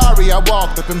Ferrari, I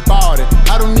walked up and bought it.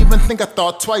 I don't even think I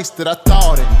thought twice that I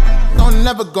thought it. I'm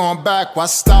never going back where I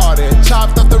started.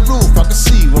 Chopped off the roof, I could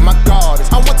see where my guard is.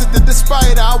 I wanted to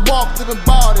despite it, I walked up and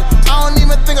bought it. I don't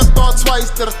even think I thought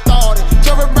twice that I thought it.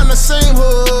 Drove around the same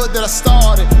hood that I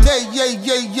started.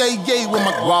 Yeah, with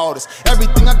my guard is.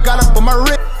 Everything I got up on my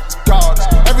wrist is gorgeous.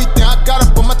 Everything I got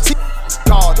up on my teeth is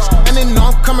gorgeous. And they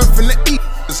know I'm coming from the east,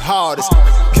 it's hardest.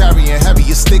 Carrying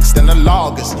heavier sticks than the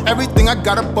loggers. Everything I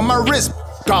got up on my wrist,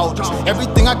 gorgeous.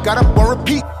 Everything I got up on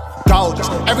repeat, gorgeous.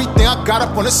 Everything I got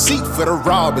up on the seat for the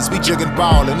robbers. We jigging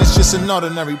ballin', it's just an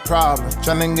ordinary problem.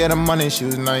 Tryna get her money, she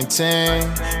was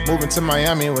 19. Moving to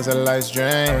Miami was a life's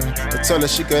dream. They told her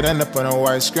she could end up on a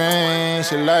white screen.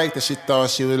 She liked it, she thought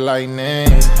she was lightning.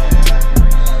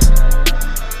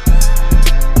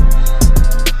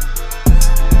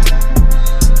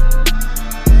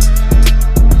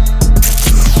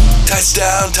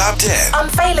 Touchdown Top 10.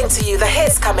 Unveiling to you the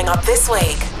hits coming up this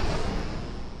week.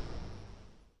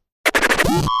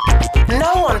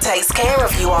 No one takes care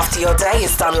of you after your day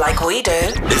is done like we do.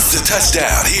 It's the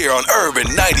Touchdown here on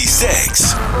Urban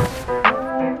 96.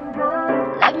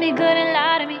 Love me good and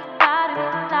lie to me.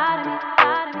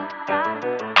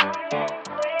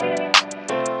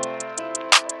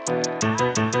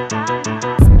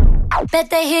 Bet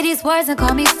they hear these words and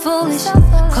call me foolish.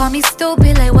 Call me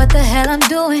stupid, like what the hell I'm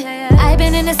doing. I've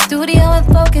been in the studio and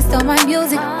focused on my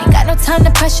music. Ain't got no time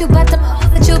to press you about the moves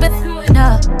that you've been doing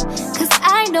up. Cause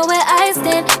I know where I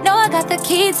stand, know I got the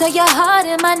key to your heart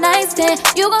in my nightstand.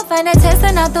 You gon' find that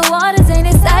testing out the waters ain't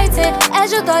exciting as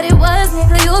you thought it was,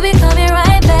 nigga. You'll be coming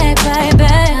right back, right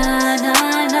back. Nah,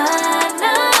 nah, nah,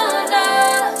 nah,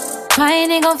 nah.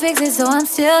 Crying ain't gon' fix it, so I'm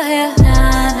still here.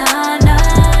 Nah, nah,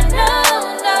 nah, no,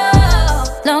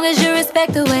 no. Long as you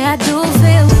respect the way I do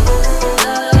feel.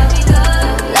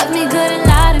 Love me good and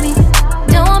lie to me.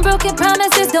 Don't want broken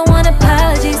promises, don't want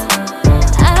apologies.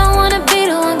 I don't wanna be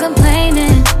the one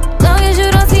complaining. Long as you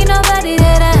don't see nobody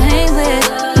that I hang with,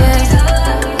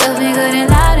 yeah. Love me good and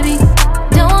lie to me.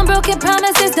 Don't want broken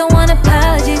promises, don't want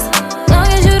apologies. Long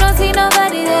as you don't see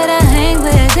nobody that I hang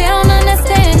with. They don't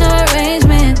understand no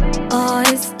arrangement. Oh,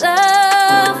 it's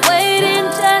love waiting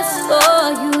just for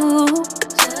you.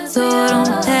 So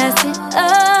don't pass it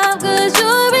up, 'cause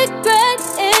you'll regret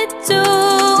it too.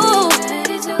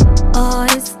 Oh,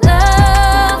 it's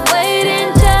love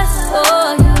waiting just for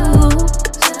you.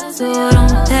 So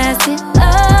don't pass it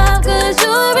up, 'cause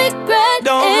you'll regret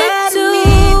it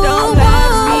too. Don't lie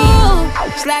to me.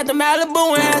 Slide to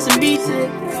Malibu and have some beats.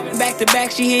 Back to back,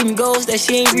 she hitting goals that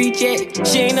she ain't reach yet.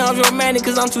 She ain't all romantic,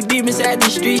 'cause I'm too deep inside the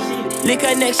street. Lick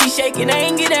her neck, she shaking, I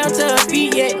ain't get down to her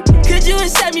feet yet. Could you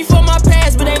accept me for my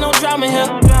past, but ain't no drama here.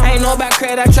 I ain't know about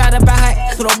credit, I tried to buy her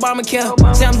ass with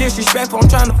Obamacare. Say I'm disrespectful, I'm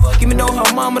trying to fuck, even though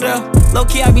her mama there. Low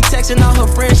key, I be texting all her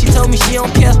friends, she told me she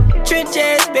don't care. Trench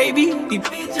ass, baby, be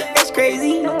bitch ass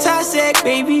crazy. Toxic,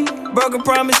 baby, broken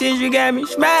promises, you got me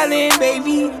smiling,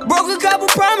 baby. Broke a couple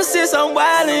promises, I'm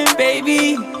wildin',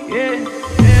 baby. Yeah.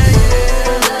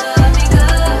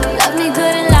 Love me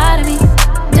good and lie to me.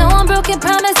 Don't want broken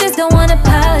promises, don't want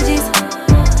apologies.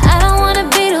 I don't wanna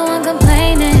be the one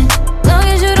complaining. Long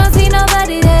as you don't see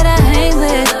nobody that I hang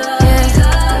with,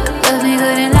 yeah. Love me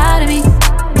good and lie to me.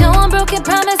 Don't want broken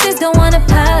promises, don't want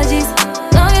apologies.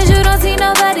 Long as you don't see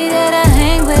nobody that I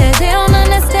hang with. They don't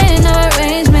understand no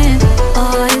arrangement.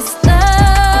 Oh, it's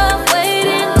love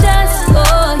waiting just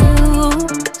for you.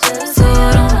 So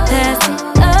don't pass it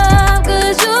up,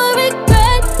 'cause you'll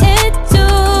regret it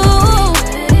too.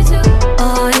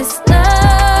 Oh, it's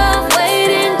love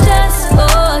waiting just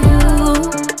for you.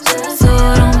 So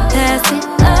don't pass it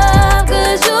up,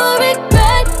 'cause you'll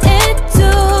regret it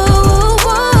too.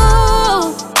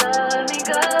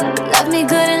 Love me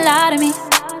good and lie to me.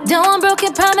 Don't want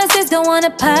broken promises, don't want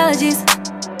apologies.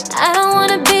 I don't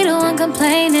wanna be the one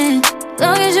complaining.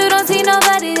 Long as you don't see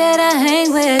nobody that I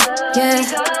hang with, yeah.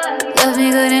 Love me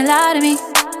good and lie to me.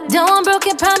 Don't want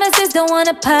broken promises, don't want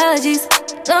apologies.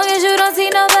 Long as you don't see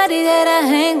nobody that I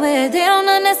hang with. They don't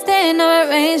understand no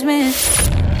arrangement.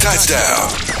 Touchdown.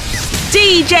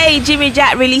 DJ Jimmy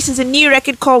Jatt releases a new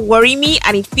record called Worry Me,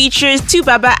 and it features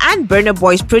 2Baba and Burna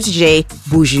Boy's protege,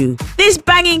 Buju. This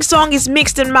banging song is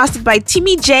mixed and mastered by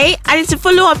Timmy J, and it's a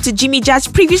follow-up to Jimmy Jatt's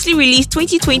previously released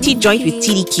 2020 joint with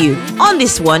TDQ. On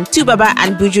this one, 2Baba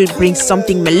and Buju bring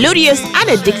something melodious and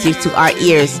addictive to our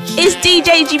ears. It's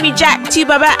DJ Jimmy Jatt,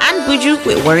 2Baba and Buju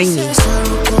with Worry Me.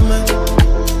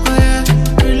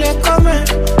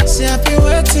 See, I've been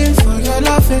waiting for your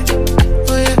loving.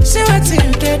 Oh yeah, see what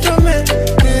you did to me.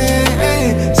 Hey,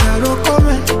 hey, Saro come.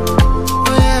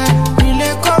 Oh yeah,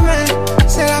 really come.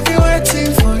 Say I've been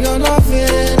waiting for your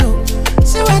loving. Oh,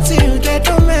 see what you did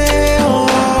to me.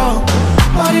 Oh,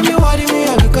 worry me,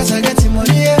 oh, because I get the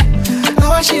money. Yeah.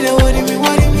 Now I see the worry me,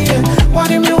 yeah.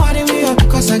 Worry me, oh,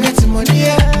 because I get the money.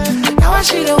 Yeah. Now I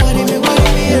see the worry me,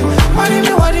 yeah. Worry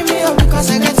me, oh, because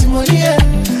I get the money. Yeah.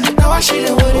 Now I see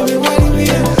the worry me,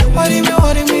 yeah. Worry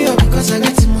me, oh, because I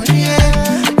get the money, yeah.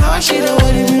 Now I see the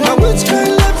worry me. Now which kind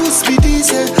of levels be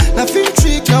this, yeah? Now film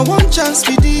trick, now one chance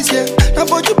be this, yeah. Now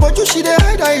but you, she the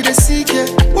hide, I the seek, yeah.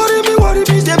 Worry me,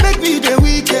 they make me the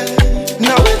weak, yeah.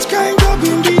 Now which kind of be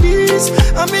this?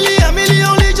 A million,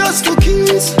 only just to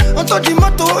kiss. On top the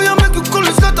matter, oh, you make you call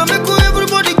it, gotta make you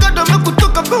everybody gotta make you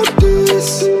talk about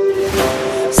this.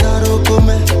 Saro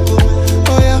come,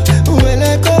 oh yeah,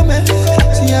 well come.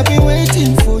 See, I've been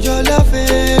waiting for your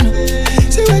loving.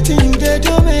 See, waiting you did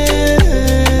to me.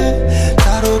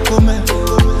 Taro come,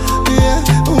 yeah,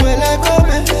 well I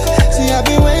come. See, I've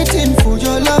been waiting for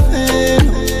your loving.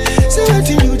 See,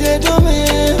 waiting you did to me.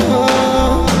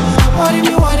 Oh. Worry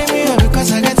me, oh,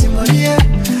 because I get the money, yeah.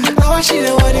 Now I see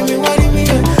the worry me,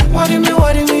 yeah. Worry me,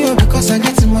 oh, because I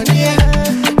get the money, yeah.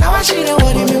 Now I see the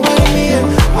worry me, yeah.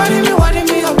 Worry me,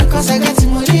 oh, because I get the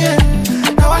money, yeah.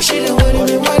 Now I see the worry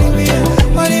me,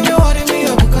 yeah. Worry me,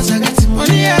 oh, because I got the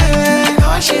money, yeah.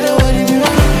 Now I see the worry me,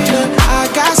 yeah. I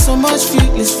got so much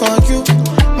feelings for you.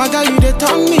 My girl, you they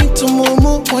turn me to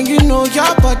Momo. When you know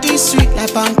your body sweet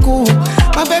like Banku.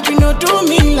 My baby no do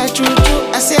me like you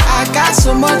do. I say I got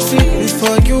so much feelings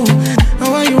for you.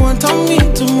 And when you want turn me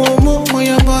to Momo, when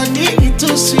your body is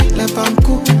too sweet like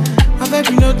Banku. My baby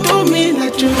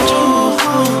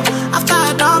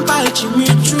Jimmy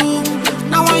Choo.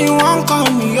 Now when you want call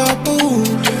me your boo,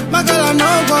 my girl I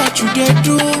know what you did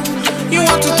do. You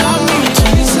want to turn me to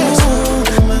the sex.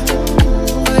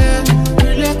 Oh yeah,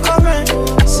 really coming.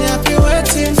 See I be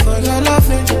waiting for your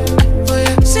loving. Oh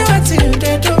yeah, see what you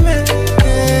did to me.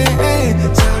 Hey, hey,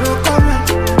 zero comment.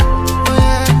 Oh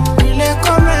yeah, really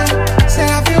coming. Say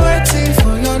I be waiting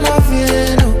for your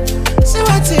loving. Oh, see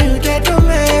what you did to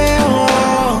me.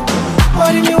 Oh,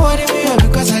 worry me, oh,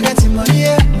 because I got the money.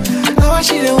 Yeah. Now I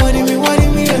see the worry me,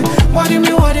 yeah. Worry me,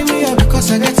 oh,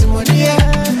 because I got the money. Yeah.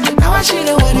 Now I see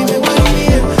the worry me,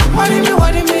 yeah. Worry me,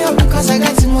 oh, because I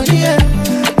got the money. Yeah.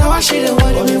 Now I see the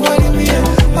worry me,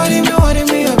 yeah. Worry me,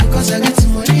 oh, because I got the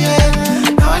money.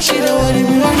 Yeah. Now I see the worry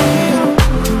me, yeah.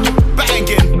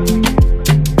 Banging,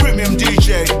 premium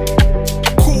DJ,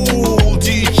 cool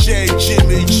DJ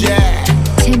Jimmy J.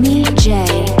 Timmy J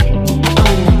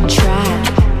on the track.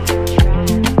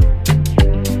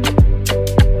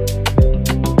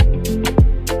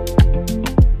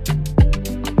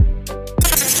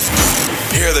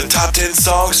 Here are the top 10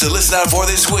 songs to listen out for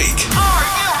this week.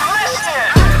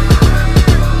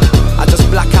 I just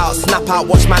black out, snap out,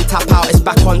 watch man tap out. It's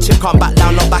back on, chip can't back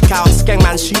down, not back out. Skeng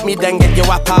man shoot me, then get your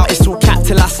whap out. It's all cat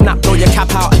till I snap, blow your cap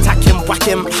out. Attack him, whack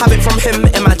him, have it from him,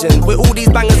 imagine. With all these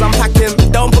bangers I'm packing.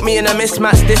 Don't put me in a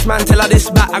mismatch, this man till I this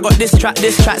back. I got this tracks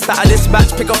that I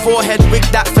dispatch. Pick a forehead, wig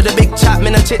that for the big chat.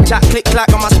 Min a chit chat, click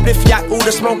clack on my spliff yak. All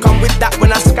the smoke I'm with that,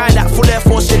 when I sky that. Full air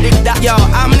force, you dig that. Yo,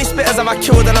 how many spitters have I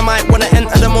killed and I might wanna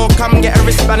enter them all? Come get a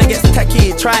wristband and get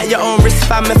techie. Try it your own wrist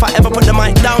fam. If I ever put the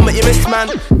mic down, but you miss man.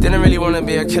 Didn't really wanna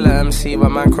be a killer MC, but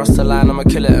man crossed the line, I'm a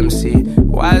killer MC.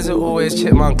 Why is it always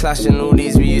Chipmunk clashing? All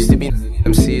these we used to be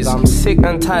MCs. I'm sick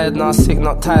and tired, now sick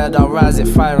not tired. I'll rise it,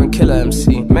 fire and kill a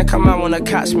MC. Make a man wanna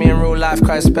catch me in real life,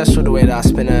 cause it's special the way that I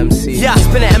spin a MC. Yeah, I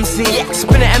spin a MC,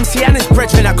 spin a MC and it's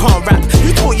brethren that can't rap.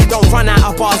 You thought you don't run out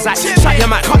of bars like shut your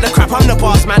mic, cut the crap, I'm the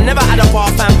boss man. Never had a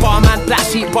bar fan, bar man, black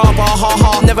sheep, bar, ha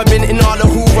ha. Never been in all the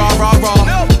hoorah, rah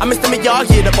rah. I Mr.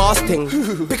 Miyagi, the boss thing.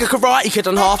 Pick a karate kid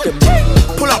on half him.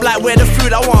 Pull up like where the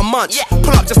food I want munch.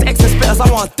 Pull up just extra spitters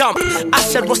I want dump. I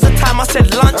said what's the time, I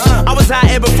said lunch. I was out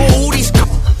here before all these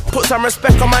put some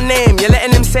respect on my name. You're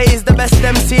letting him say he's the best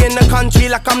MC in the country,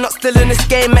 like I'm not still in this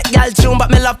game. Make y'all tune, but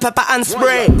me love pepper and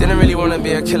spray. Didn't really wanna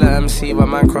be a killer MC, but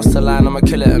man crossed the line, I'm a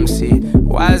killer MC.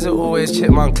 Why is it always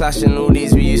Chipmunk clashing? All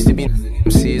these we used to be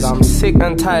MCs. I'm sick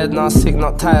and tired, now sick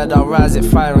not tired. I'll rise it,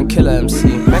 fire and kill a MC.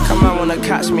 Make a man wanna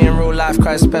catch me in real life,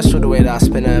 cause it's special the way that I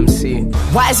spin a MC.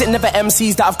 Why is it never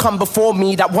MCs that have come before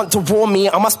me that want to war me?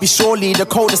 I must be surely the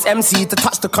coldest MC to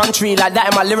touch the country like that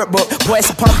in my lyric book. Boy, it's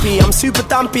a pumpy, I'm super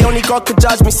dumpy. Only God could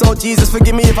judge me, so Jesus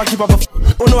forgive me if I keep up a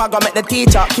oh no, I gotta make the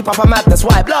teacher keep up a madness.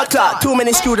 Why? Blood clot, too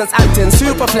many students acting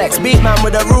super flex, beat man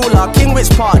with a ruler. King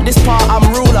which part? This part I'm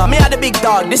ruler. Me had the big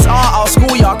dog, this art I'll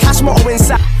school ya. Cash motto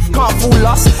inside, can't fool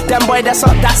us. Them boy that's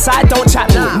up that side, don't chat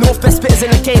me. North best spitters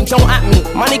in the game, don't at me.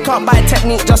 Money can't buy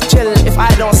technique, just chill. If I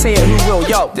don't say it, who will?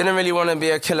 Yo, didn't really wanna be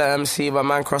a killer MC, but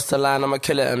man crossed the line, I'm a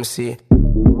killer MC.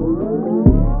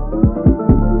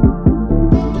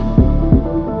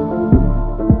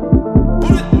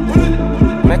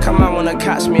 Make a man wanna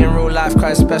catch me in real life,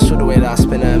 cause it's special the way that I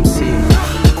spin a MC.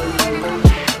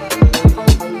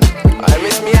 I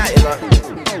miss me out, you know.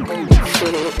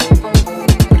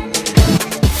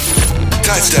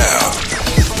 Touchdown.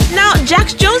 Now,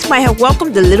 Jax Jones might have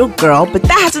welcomed the little girl, but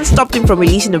that hasn't stopped him from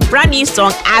releasing a brand new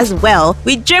song as well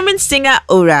with German singer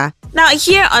Ora. Now,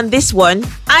 here on this one,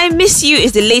 I Miss You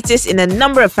is the latest in a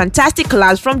number of fantastic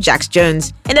collabs from Jax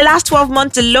Jones. In the last 12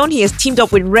 months alone, he has teamed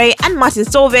up with Ray and Martin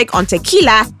Solveig on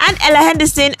Tequila and Ella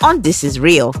Henderson on This Is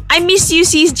Real. I Miss You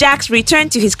sees Jax return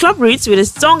to his club roots with a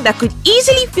song that could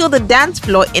easily fill the dance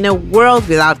floor in a world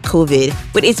without COVID,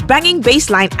 with its banging bass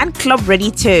line and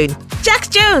club-ready tone. Jax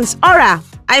Jones, Ora,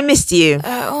 I Missed You.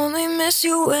 I only miss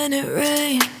you when it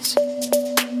rains,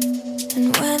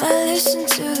 and when I listen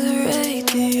to the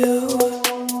radio,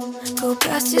 go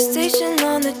past your station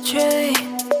on the train,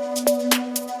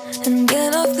 and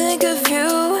then I'll think of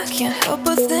you. Can't help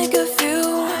but think of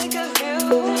you.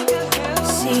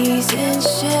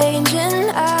 Seasons change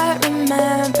and I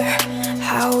remember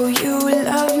how you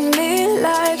loved me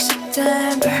like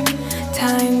September.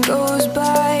 Time goes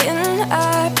by and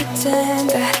I pretend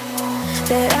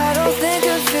that I don't think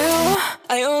of you.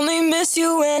 I only miss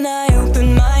you when I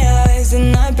open my eyes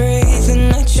and I breathe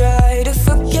and I try to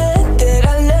forget that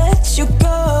I let you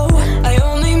go. I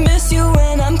only miss you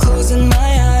when I'm closing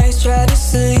my eyes, try to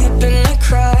sleep and I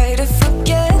cry to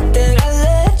forget that I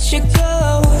let you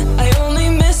go. I only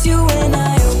miss you when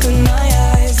I open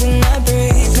my eyes and I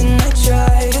breathe and I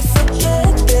try to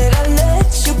forget that I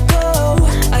let you go.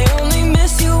 I only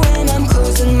miss you when I'm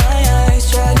closing my eyes.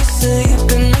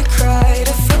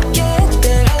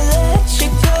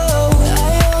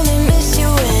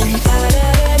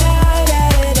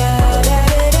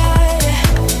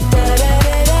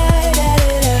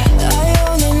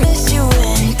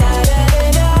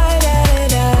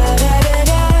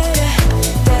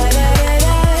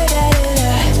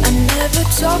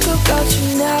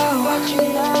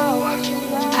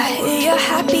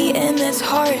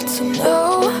 to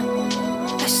know.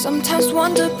 I sometimes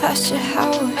wander past your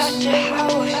house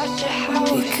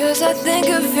because I think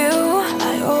of you.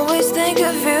 I always think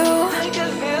of you.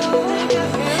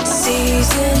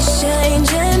 Seasons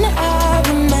change and I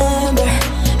remember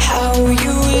how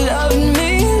you loved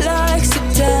me like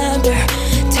September.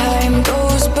 Time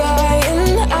goes by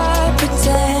and I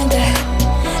pretend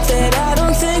that I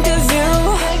don't think of you.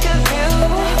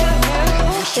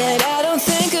 That I don't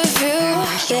think of you.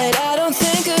 That I don't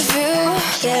think of you.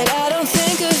 That I don't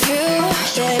think of you.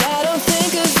 That I don't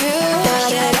think of you.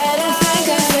 That I don't think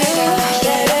of you.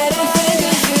 That I don't think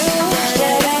of you.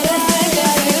 That I don't think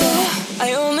of you. I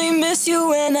only miss you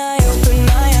when I open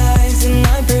my eyes and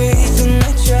I breathe and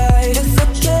I try to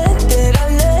forget that I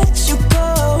let you go.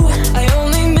 I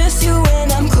only miss you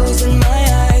when I'm closing my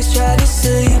eyes, try to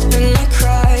sleep and I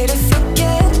cry to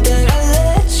forget that I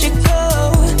let you go.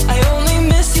 I only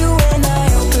miss you when I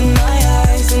open my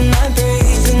eyes and I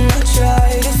breathe and I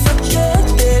try to forget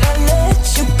that I let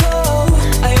you go.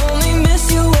 I only miss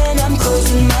you when I'm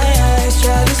closing my eyes,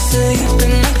 try to sleep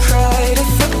and I cry to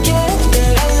forget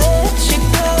that I let you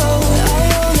go. I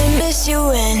only miss you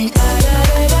when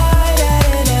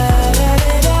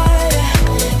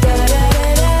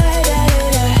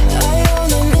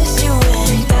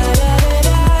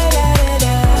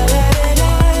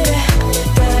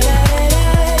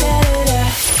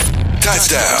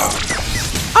Touchdown.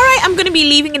 All right, I'm going to be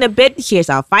leaving in a bit. Here's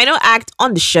our final act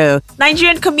on the show.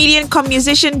 Nigerian comedian cum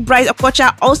musician Bryce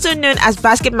Okocha, also known as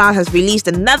Basket Mouth, has released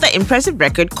another impressive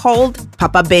record called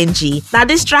Papa Benji. Now,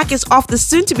 this track is off the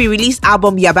soon-to-be-released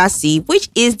album Yabasi, which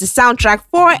is the soundtrack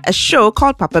for a show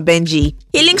called Papa Benji.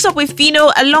 He links up with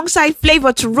Fino alongside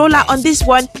Flavor to roll out on this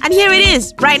one, and here it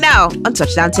is right now on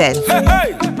Touchdown 10. Hey,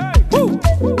 hey! Woo!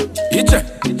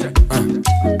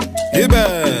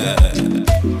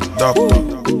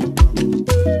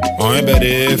 On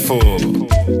bere fo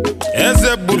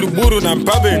Eze buluburu na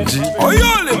mpabenji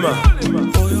Oyolema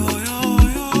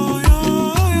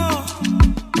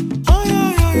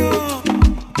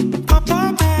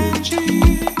Papa Benji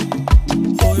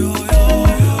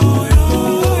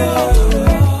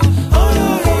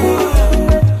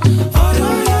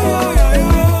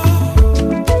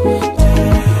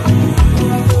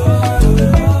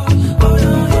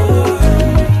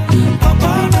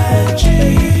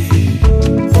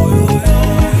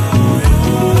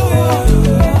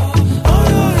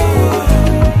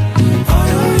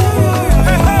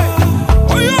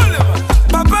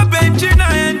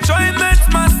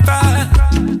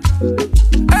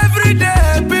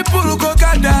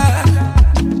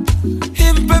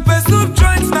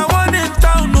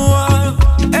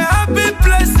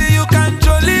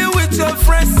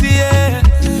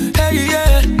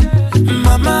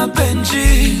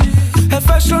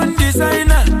fashion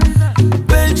designer,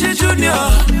 Benji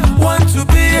Jr. Want to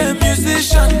be a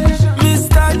musician,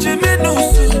 Mr. Jimmy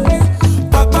Nusu,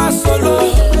 Papa Solo,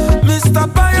 Mr.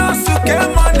 Payosu,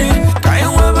 get money,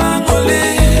 Kaiwa Bangole.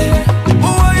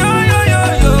 Oh, yo, yo, yo,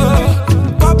 yo,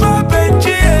 Papa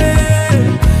Benji,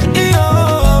 yo,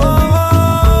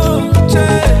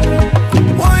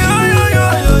 oh, yo, yo, yo,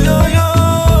 yo, yo, yo,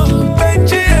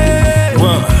 Benji,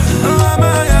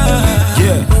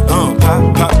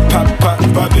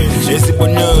 Papa Benji, esse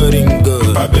bonhoringo,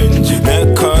 Papa Benji, ne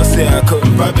cose a co,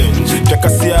 Papa Benji, já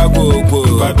cassi a gogo,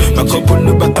 Papa Benji, a couple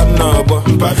no batanobo,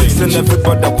 Papa Benji, send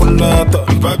everybody a pulato,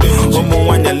 Papa Benji, omo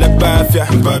wanya le bafia,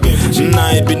 Papa Benji,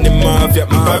 na ibi ni mafia,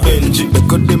 Papa Benji, the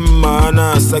good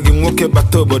mana, sagi mwoke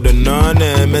batobo the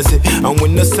nane, messy, and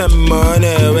when no send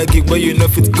money, we give where you know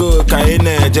if it's good,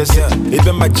 kaine, just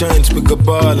even my joints pick a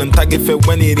ball and tag it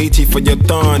when it reach for your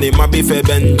turn, it might be fair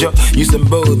benjo, you some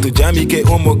both to jammy ke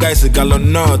omo guys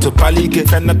galono to palike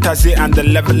fantasy and the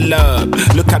level up.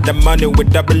 Look at the money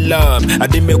with double up. I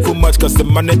didn't make too much cause the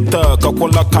money talk. I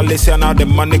call up college and now the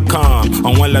money come.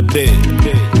 On one day.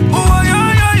 Oh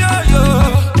yo yo yo yo,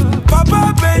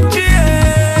 Papa Benji,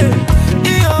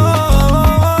 yo,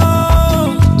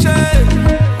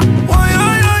 oh yo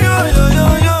yo yo yo yo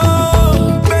yo,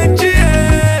 Benji,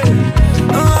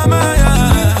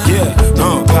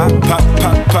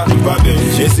 Papa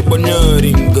Benji, esse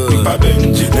bonhoringo, Papa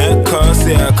Benji, ne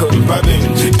cose a co, Papa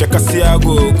Benji, já cassi a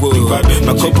gogo, Papa Benji,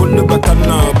 a couple no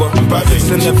batanobo, Papa Benji,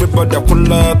 send everybody a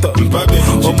pulato, Papa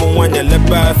Benji, omo wanya le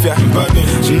bafia, Papa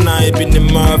Benji, na ibi ni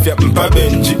mafia, Papa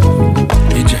Benji,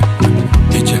 ije,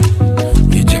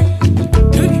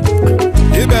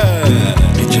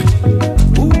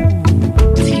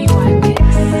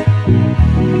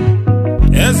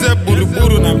 eze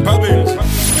buluburu na Papa Benji.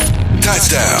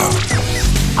 Touchdown.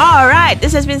 All right,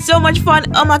 this has been so much fun.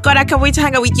 Oh my God, I can't wait to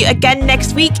hang out with you again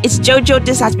next week. It's Jojo.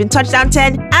 This has been Touchdown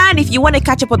 10. And And if you want to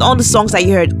catch up on all the songs that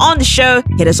you heard on the show,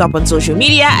 hit us up on social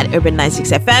media at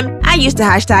Urban96FM and use the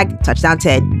hashtag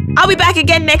Touchdown10. I'll be back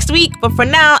again next week, but for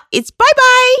now, it's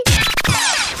bye-bye.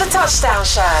 The Touchdown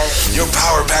Show. Your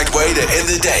power-packed way to end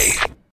the day.